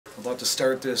about to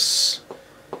start this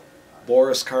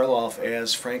Boris Karloff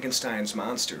as Frankenstein's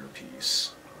monster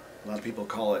piece. A lot of people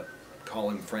call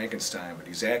him Frankenstein, but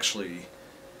he's actually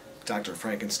Dr.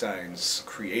 Frankenstein's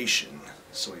creation.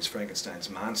 So he's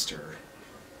Frankenstein's monster.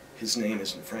 His name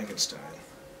isn't Frankenstein.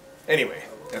 Anyway,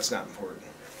 that's not important.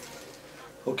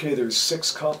 Okay, there's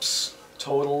 6 cups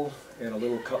total and a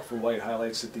little cup for white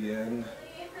highlights at the end.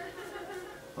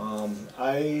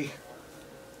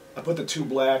 I put the 2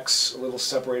 blacks a little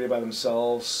separated by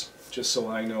themselves just so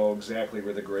I know exactly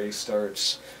where the gray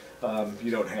starts. You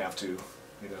don't have to,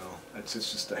 you know, it's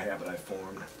just a habit I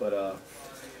formed. But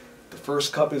the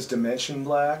first cup is Dimension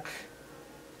Black,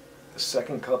 the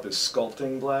second cup is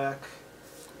Sculpting Black,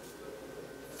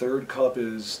 third cup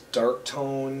is Dark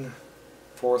Tone,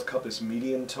 fourth cup is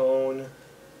Medium Tone,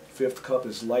 fifth cup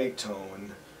is Light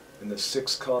Tone, and the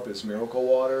 6th cup is Miracle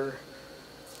Water,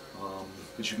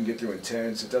 which you can get through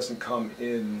Intenze. It doesn't come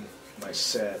in my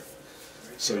set,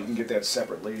 so you can get that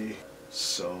separately.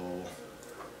 So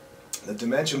the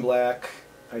Dimension Black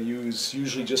I use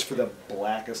usually just for the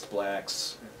blackest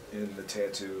blacks in the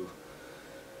tattoo.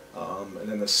 And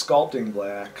then the Sculpting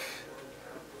Black,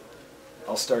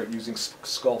 I'll start using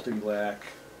Sculpting Black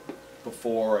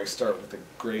before I start with the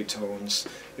gray tones.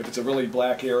 If it's a really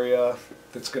black area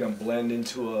that's going to blend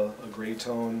into a gray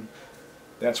tone,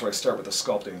 that's where I start with the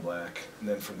Sculpting Black, and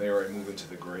then from there I move into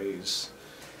the grays.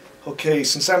 Okay,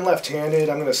 since I'm left-handed,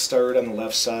 I'm going to start on the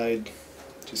left side,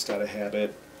 just out of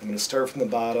habit. I'm going to start from the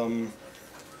bottom,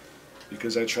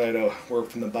 because I try to work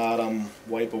from the bottom,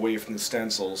 wipe away from the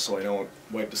stencil, so I don't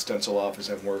wipe the stencil off as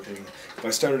I'm working. If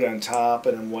I started on top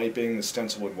and I'm wiping, the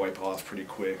stencil would wipe off pretty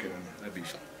quick, and I'd be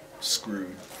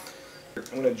screwed. I'm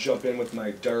going to jump in with my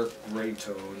dark gray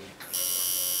tone.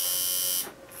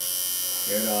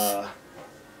 And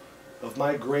of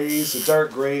my grays, the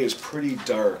dark gray is pretty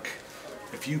dark.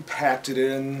 If you packed it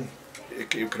in, it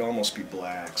could almost be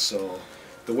black. So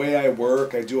the way I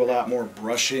work, I do a lot more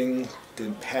brushing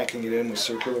than packing it in with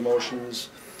circular motions.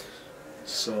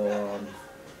 So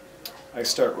I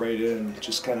start right in,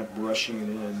 just kind of brushing it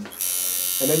in.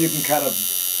 And then you can kind of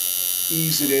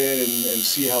ease it in and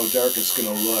see how dark it's going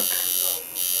to look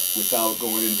without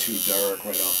going in too dark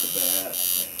right off the bat.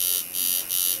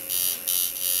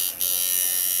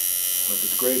 But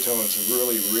the gray tone, it's a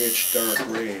really rich dark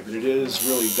gray, but it is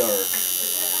really dark.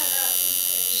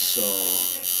 So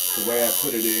the way I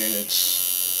put it in,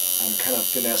 I'm kind of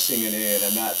finessing it in.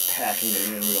 I'm not packing it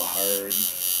in real hard,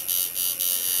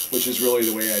 which is really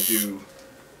the way I do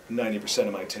 90%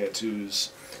 of my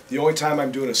tattoos. The only time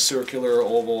I'm doing a circular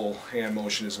oval hand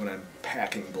motion is when I'm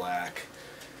packing black.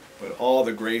 But all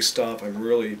the gray stuff, I'm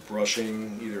really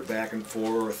brushing either back and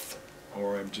forth,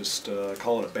 or I'm just, I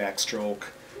call it a backstroke,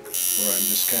 where I'm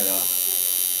just kind of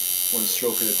one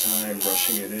stroke at a time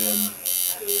brushing it in.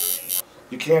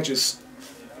 You can't just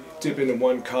dip into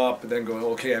one cup and then go,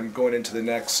 okay, I'm going into the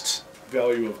next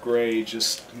value of gray,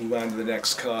 just move on to the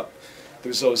next cup.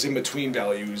 There's those in-between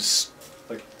values,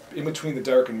 like in between the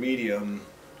dark and medium.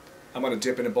 I'm going to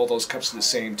dip into both those cups at the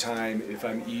same time if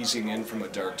I'm easing in from a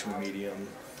dark to a medium.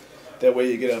 That way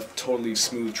you get a totally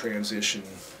smooth transition.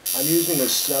 I'm using a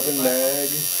 7 mag.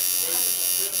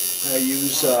 I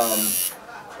use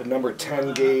a number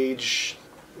 10 gauge.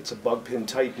 It's a bug pin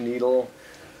type needle.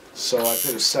 So I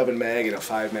put a 7 mag in a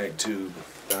 5 mag tube.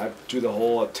 I do the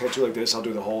whole tattoo like this, I'll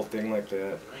do the whole thing like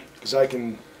that. Because I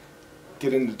can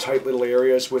get into tight little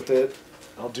areas with it.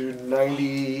 I'll do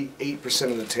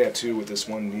 98% of the tattoo with this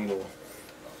one needle.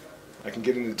 I can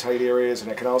get into tight areas,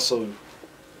 and I can also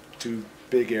do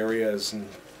big areas and,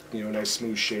 you know, nice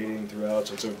smooth shading throughout.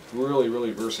 So it's a really,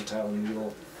 really versatile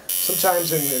needle.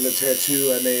 Sometimes in the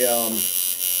tattoo I may,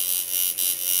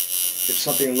 if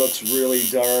something looks really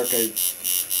dark,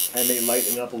 I may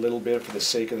lighten it up a little bit for the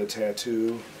sake of the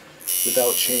tattoo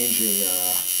without changing,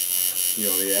 you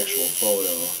know, the actual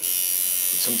photo.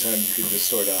 But sometimes you can just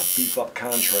sort of beef up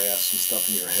contrast and stuff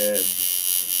in your head,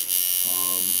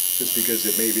 just because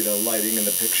it maybe the lighting in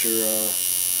the picture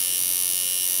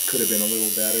could have been a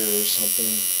little better or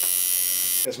something.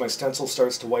 As my stencil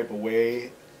starts to wipe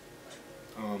away,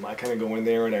 I kind of go in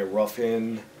there and I rough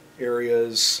in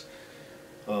areas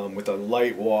with a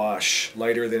light wash,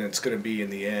 lighter than it's going to be in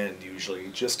the end usually,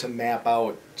 just to map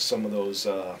out some of those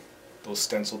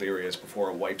stenciled areas before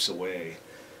it wipes away.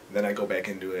 And then I go back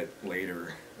into it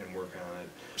later and work on it.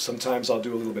 Sometimes I'll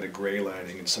do a little bit of gray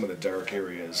lining in some of the dark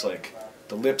areas, like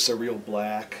the lips are real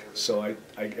black, so I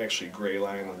actually gray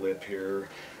line the lip here.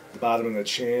 The bottom of the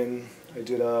chin, I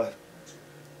did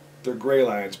they're gray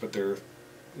lines, but they're,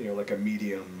 you know, like a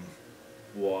medium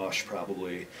wash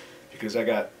probably, because I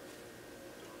got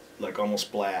like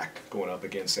almost black going up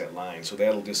against that line, so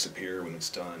that'll disappear when it's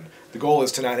done. The goal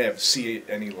is to not see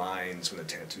any lines when the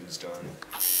tattoo is done.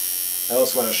 I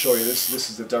also want to show you this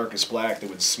is the darkest black that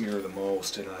would smear the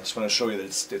most, and I just want to show you that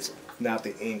it's not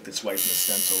the ink that's wiping the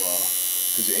stencil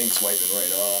off, because the ink's wiping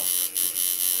right off.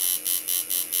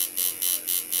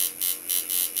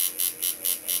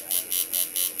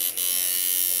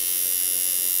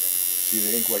 See,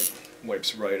 the ink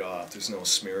wipes right off, there's no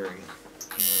smearing.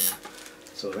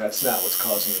 So that's not what's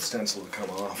causing the stencil to come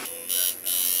off.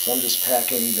 So I'm just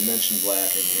packing Dimension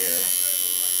Black in here.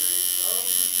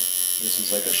 This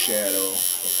is like a shadow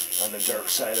on the dark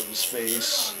side of his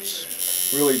face.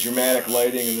 It's really dramatic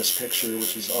lighting in this picture,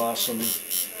 which is awesome.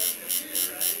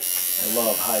 I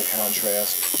love high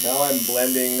contrast. Now I'm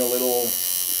blending a little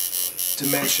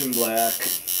Dimension Black,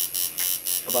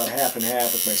 about half and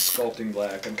half with my Sculpting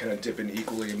Black. I'm kind of dipping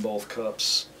equally in both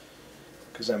cups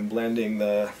because I'm blending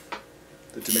the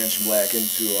Dimension Black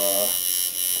into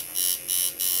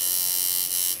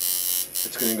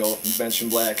it's going to go from Dimension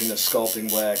Black into Sculpting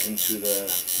Black into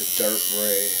the dark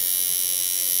gray,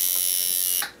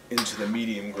 into the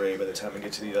medium gray by the time I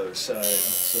get to the other side.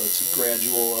 So it's a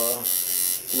gradual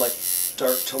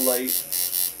dark to light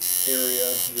area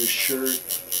of his shirt.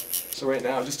 So right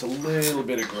now just a little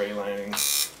bit of gray lining.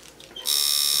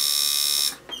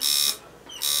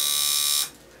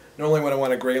 Normally when I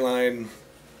want to gray line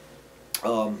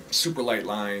super light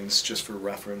lines, just for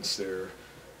reference there,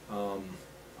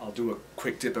 I'll do a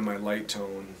quick dip in my light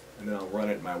tone and then I'll run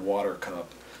it in my water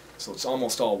cup. So it's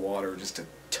almost all water, just a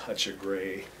touch of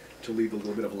gray to leave a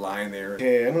little bit of a line there.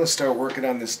 Okay, I'm going to start working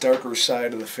on this darker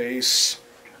side of the face.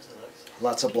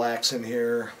 Lots of blacks in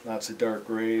here, lots of dark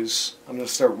grays. I'm going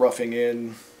to start roughing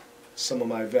in some of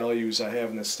my values I have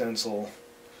in the stencil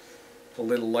a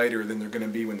little lighter than they're going to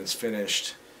be when it's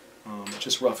finished.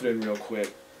 Just rough it in real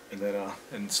quick and then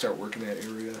and start working that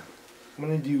area. I'm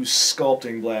going to use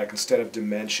Sculpting Black instead of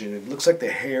Dimension. It looks like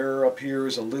the hair up here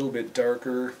is a little bit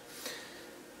darker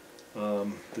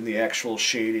than the actual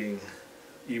shading,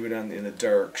 even in the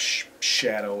dark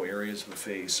shadow areas of the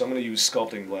face. So I'm going to use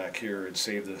Sculpting Black here and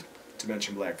save the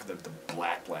Dimension Black for the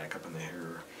black up in the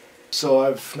hair.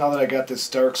 So now that I got this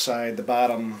dark side, the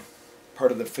bottom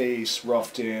part of the face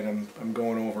roughed in, I'm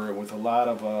going over it with a lot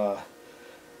of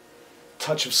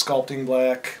touch of Sculpting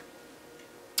Black,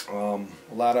 a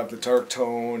lot of the dark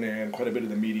tone and quite a bit of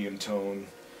the medium tone,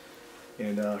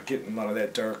 and getting a lot of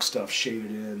that dark stuff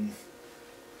shaded in.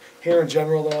 Hair in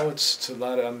general though, it's a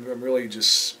lot of, I'm really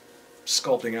just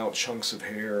sculpting out chunks of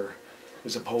hair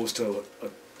as opposed to a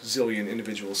zillion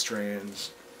individual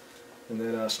strands. And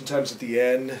then sometimes at the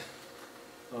end,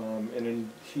 and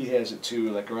then he has it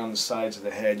too, like around the sides of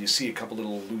the head, you see a couple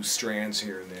little loose strands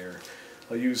here and there.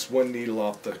 I'll use one needle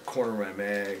off the corner of my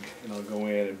mag, and I'll go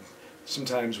in, and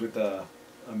sometimes with a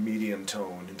medium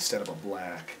tone instead of a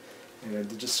black, and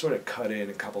then just sort of cut in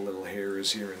a couple little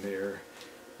hairs here and there.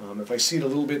 If I see it a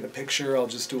little bit in the picture, I'll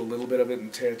just do a little bit of it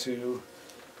in tattoo.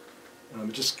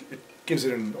 It gives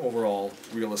it an overall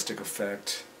realistic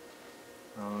effect.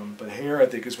 But hair, I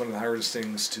think, is one of the hardest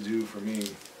things to do for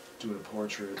me, doing a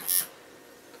portrait.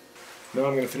 Now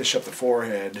I'm going to finish up the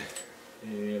forehead,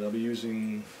 and I'll be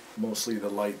using mostly the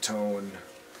light tone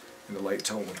and the light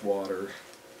tone with water.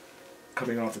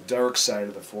 Coming off the dark side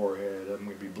of the forehead, I'm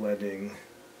going to be blending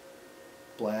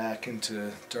black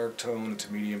into dark tone,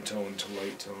 into medium tone, to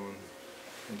light tone,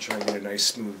 and try to get a nice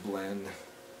smooth blend.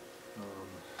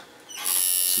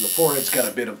 So the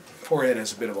forehead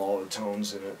has a bit of all the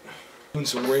tones in it. Doing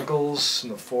some wrinkles in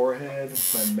the forehead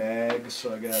with my mag,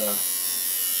 so I gotta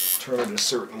turn it a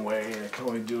certain way, and I can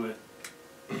only do it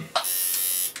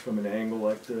from an angle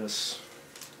like this.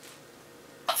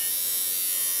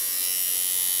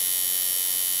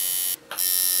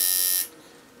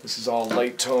 This is all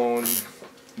light tone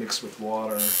mixed with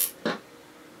water.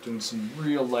 Doing some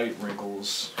real light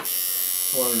wrinkles.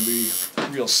 I want them to be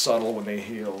real subtle when they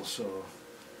heal, so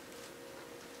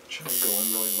try to go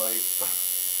in really light.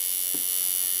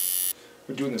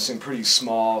 We're doing this thing pretty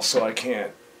small, so I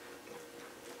can't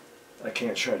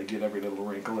try to get every little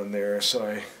wrinkle in there, so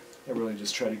I really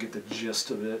just try to get the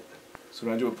gist of it. So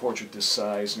when I do a portrait this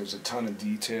size and there's a ton of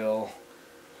detail,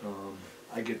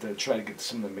 I try to get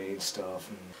some of the main stuff.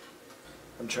 And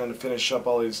I'm trying to finish up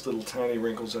all these little tiny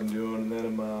wrinkles I'm doing, and then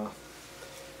I'm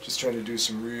just trying to do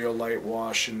some real light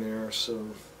wash in there, so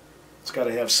it's got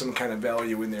to have some kind of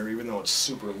value in there even though it's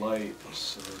super light,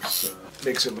 so it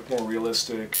makes it look more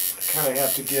realistic. Kind of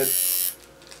have to get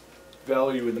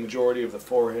value in the majority of the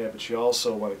forehead, but you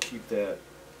also want to keep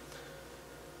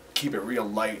it real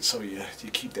light, so you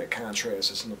keep that contrast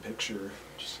that's in the picture.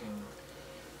 So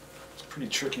it's pretty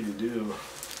tricky to do.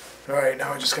 Alright,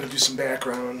 now I just gotta do some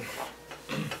background.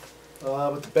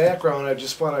 With the background, I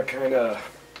just want to I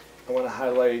want to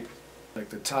highlight like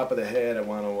the top of the head. I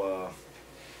want to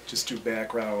just do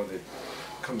background that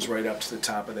comes right up to the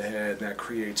top of the head, and that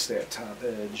creates that top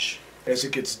edge. As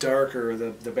it gets darker,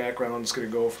 the background is going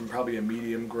to go from probably a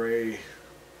medium gray,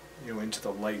 into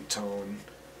the light tone,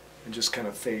 and just kind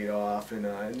of fade off, and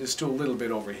just do a little bit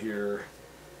over here.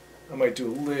 I might do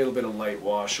a little bit of light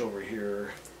wash over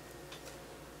here,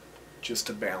 just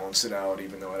to balance it out,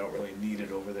 even though I don't really need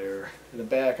it over there. In the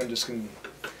back, I'm just going to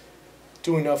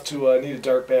do enough to need a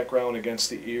dark background against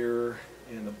the ear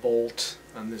and the bolt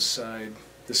on this side.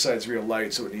 This side's real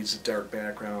light, so it needs a dark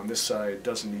background. This side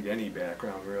doesn't need any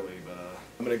background, really, but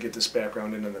I'm going to get this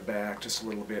background into the back just a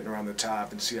little bit and around the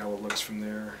top and see how it looks from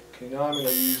there. Okay, now I'm going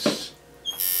to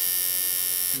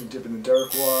dip in the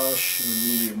dark wash and the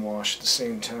medium wash at the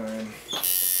same time and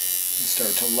start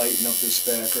to lighten up this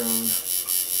background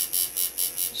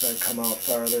as I come out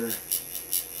farther.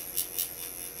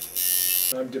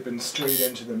 I'm dipping straight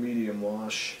into the medium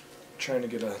wash, trying to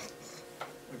get a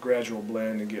gradual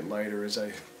blend and get lighter as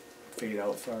I fade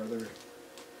out farther.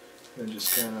 And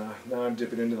just now I'm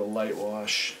dipping into the light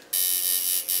wash.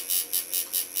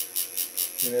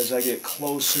 And as I get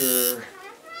closer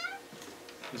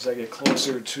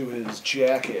to his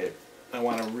jacket, I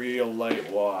want a real light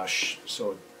wash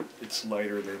so it's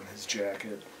lighter than his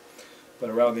jacket. But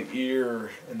around the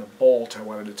ear and the bolt, I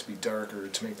wanted it to be darker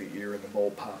to make the ear and the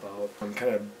bolt pop out. I'm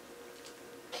kind of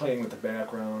playing with the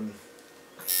background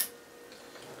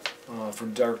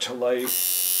from dark to light.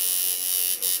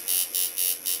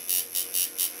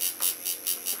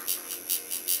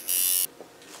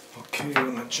 Okay,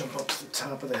 I'm going to jump up to the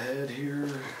top of the head here.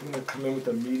 I'm going to come in with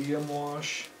a medium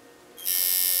wash.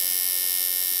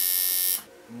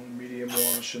 Medium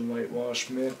wash and light wash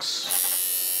mix.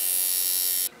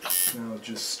 Now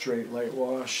just straight light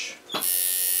wash.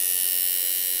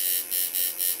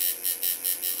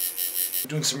 I'm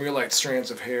doing some real light strands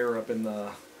of hair up in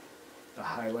the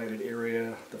highlighted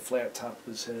area, the flat top of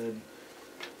his head.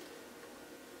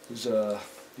 There's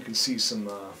you can see some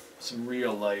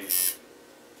real light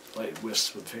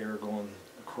wisps of hair going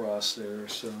across there.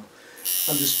 So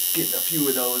I'm just getting a few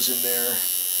of those in there.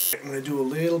 I'm going to do a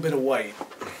little bit of white.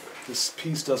 This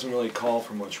piece doesn't really call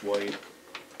for much white,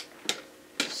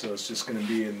 so it's just going to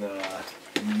be in the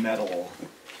metal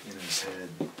in his head,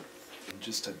 and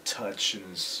just a touch in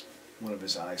one of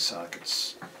his eye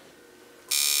sockets.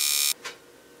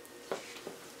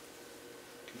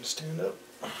 Can you stand up?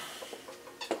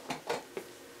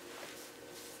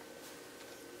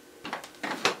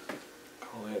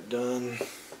 Call that done.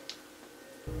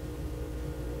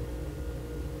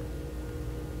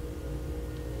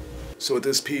 So with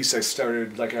this piece, I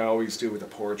started like I always do with a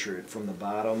portrait, from the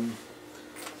bottom.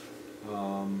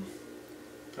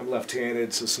 I'm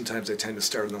left-handed, so sometimes I tend to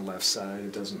start on the left side.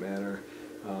 It doesn't matter.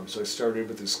 So I started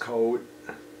with his coat,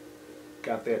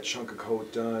 got that chunk of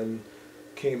coat done,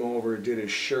 came over, did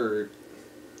his shirt,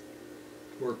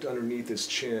 worked underneath his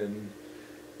chin,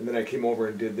 and then I came over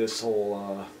and did this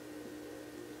whole,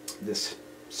 this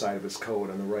side of his coat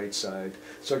on the right side.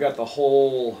 So I got the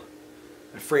whole,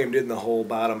 I framed in the whole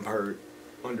bottom part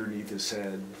underneath his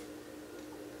head,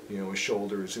 his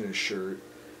shoulders and his shirt.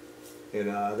 And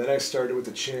then I started with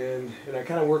the chin, and I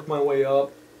kind of worked my way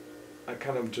up. I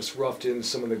kind of just roughed in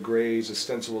some of the grays. The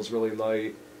stencil was really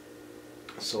light,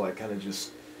 so I kind of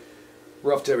just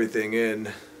roughed everything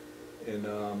in, and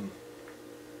up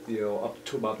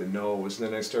to about the nose. And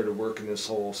then I started working this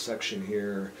whole section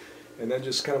here, and then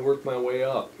just kind of worked my way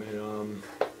up. And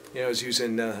I was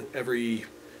using every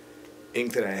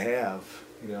ink that I have.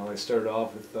 I started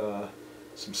off with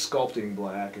some Sculpting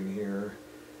Black in here,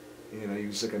 and I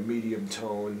used like a medium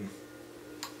tone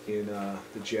in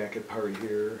the jacket part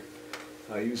here.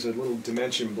 I used a little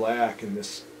Dimension Black in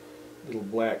this little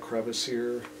black crevice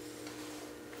here,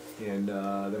 and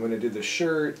then when I did the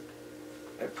shirt,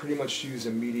 I pretty much used a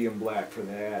medium black for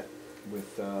that,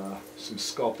 with some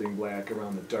Sculpting Black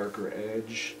around the darker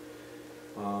edge.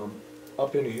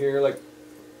 Up in here, like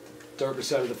the darker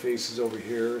side of the face is over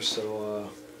here, so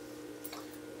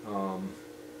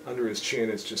under his chin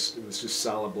it was just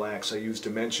solid black, so I used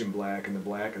Dimension Black in the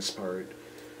blackest part,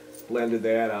 blended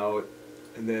that out,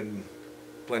 and then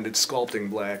blended Sculpting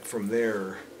Black from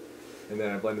there, and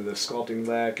then I blended the Sculpting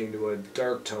Black into a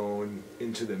dark tone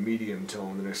into the medium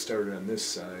tone, and I started on this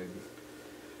side.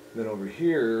 And then over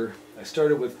here I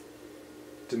started with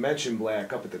Dimension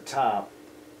Black up at the top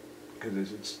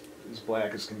because it's as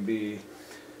black as can be,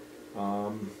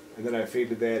 and then I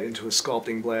faded that into a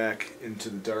Sculpting Black into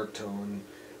the dark tone,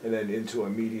 and then into a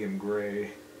medium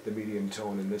gray, the medium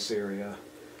tone in this area,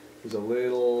 there's a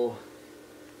little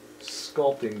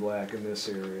sculpting black in this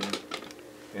area,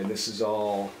 and this is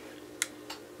all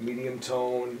medium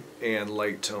tone and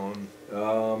light tone.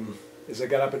 As I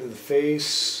got up into the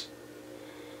face,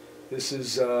 this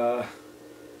is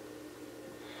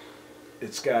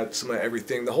it's got some of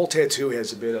everything. The whole tattoo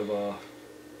has a bit of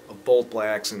both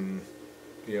blacks and,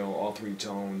 you know, all three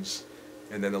tones,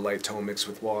 and then the light tone mixed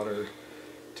with water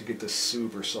to get the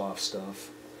super soft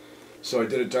stuff. So I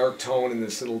did a dark tone in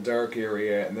this little dark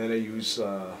area, and then I used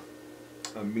a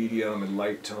medium and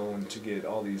light tone to get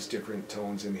all these different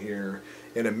tones in here,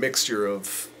 and a mixture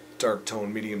of dark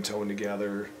tone, medium tone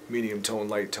together, medium tone,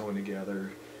 light tone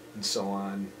together, and so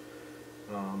on.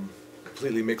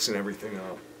 Completely mixing everything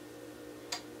up.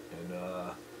 And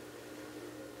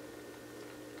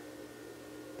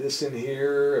this in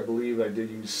here, I believe I did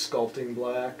use Sculpting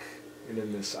Black, and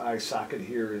then this eye socket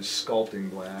here is Sculpting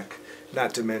Black,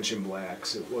 not Dimension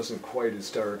Blacks. It wasn't quite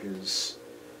as dark as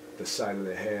the side of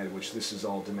the head, which this is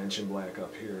all Dimension Black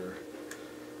up here.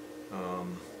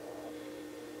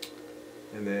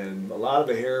 And then a lot of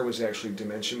the hair was actually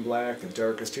Dimension Black, the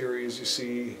darkest areas you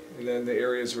see, and then the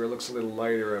areas where it looks a little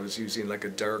lighter I was using like a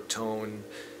dark tone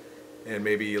and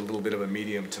maybe a little bit of a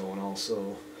medium tone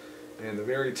also. And the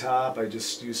very top I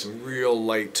just used some real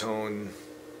light tone.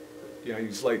 Yeah, I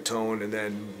used light tone and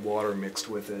then water mixed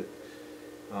with it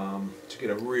to get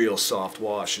a real soft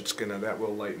wash. That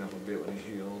will lighten up a bit when it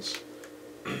heals.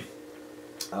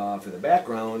 For the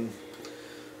background,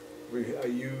 I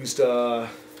used a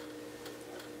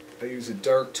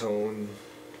dark tone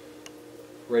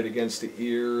right against the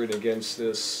ear and against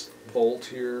this bolt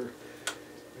here.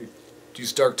 I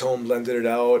used dark tone, blended it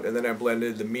out, and then I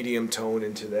blended the medium tone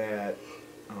into that.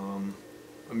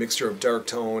 A mixture of dark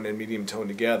tone and medium tone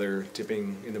together,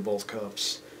 dipping into both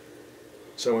cups.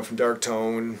 So I went from dark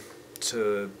tone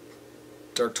to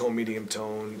dark tone, medium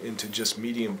tone, into just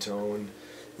medium tone,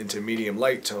 into medium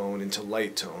light tone, into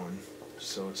light tone.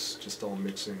 So it's just all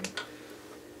mixing.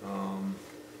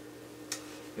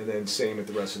 And then same with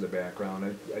the rest of the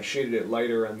background. I shaded it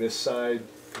lighter on this side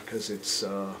because it's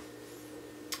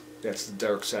that's the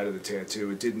dark side of the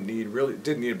tattoo. It didn't need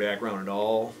a background at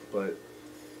all, but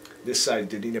this side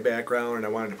did need a background, and I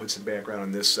wanted to put some background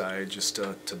on this side just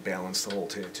to balance the whole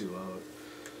tattoo out.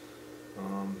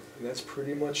 And that's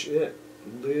pretty much it. A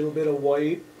little bit of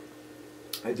white.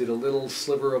 I did a little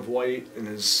sliver of white in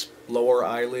his lower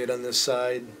eyelid on this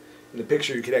side. In the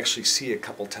picture you could actually see a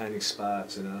couple tiny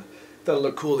spots, and I thought it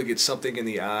looked cool to get something in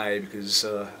the eye because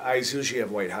eyes usually have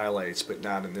white highlights, but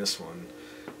not in this one.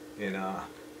 And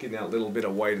getting that little bit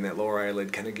of white in that lower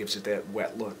eyelid kind of gives it that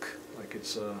wet look, like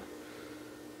it's you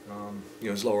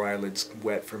know, his lower eyelid's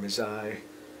wet from his eye,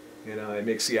 and it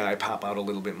makes the eye pop out a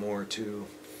little bit more too.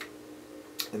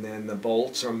 And then the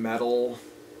bolts are metal;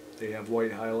 they have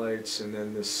white highlights, and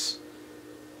then this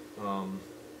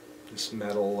this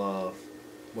metal,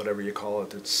 whatever you call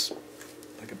it, it's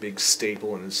like a big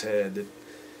staple in his head that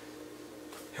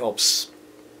helps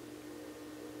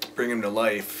bring him to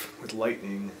life with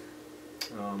lightning.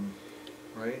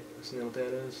 Right? Isn't that what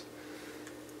that is?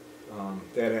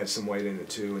 That had some white in it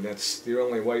too, and that's the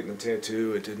only white in the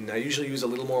tattoo. It didn't. I usually use a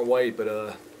little more white,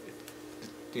 but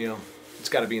you know, it's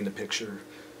got to be in the picture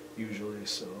usually.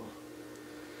 So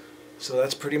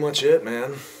that's pretty much it,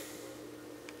 man.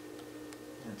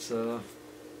 That's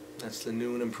the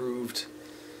new and improved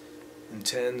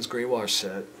Intenze gray wash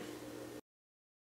set.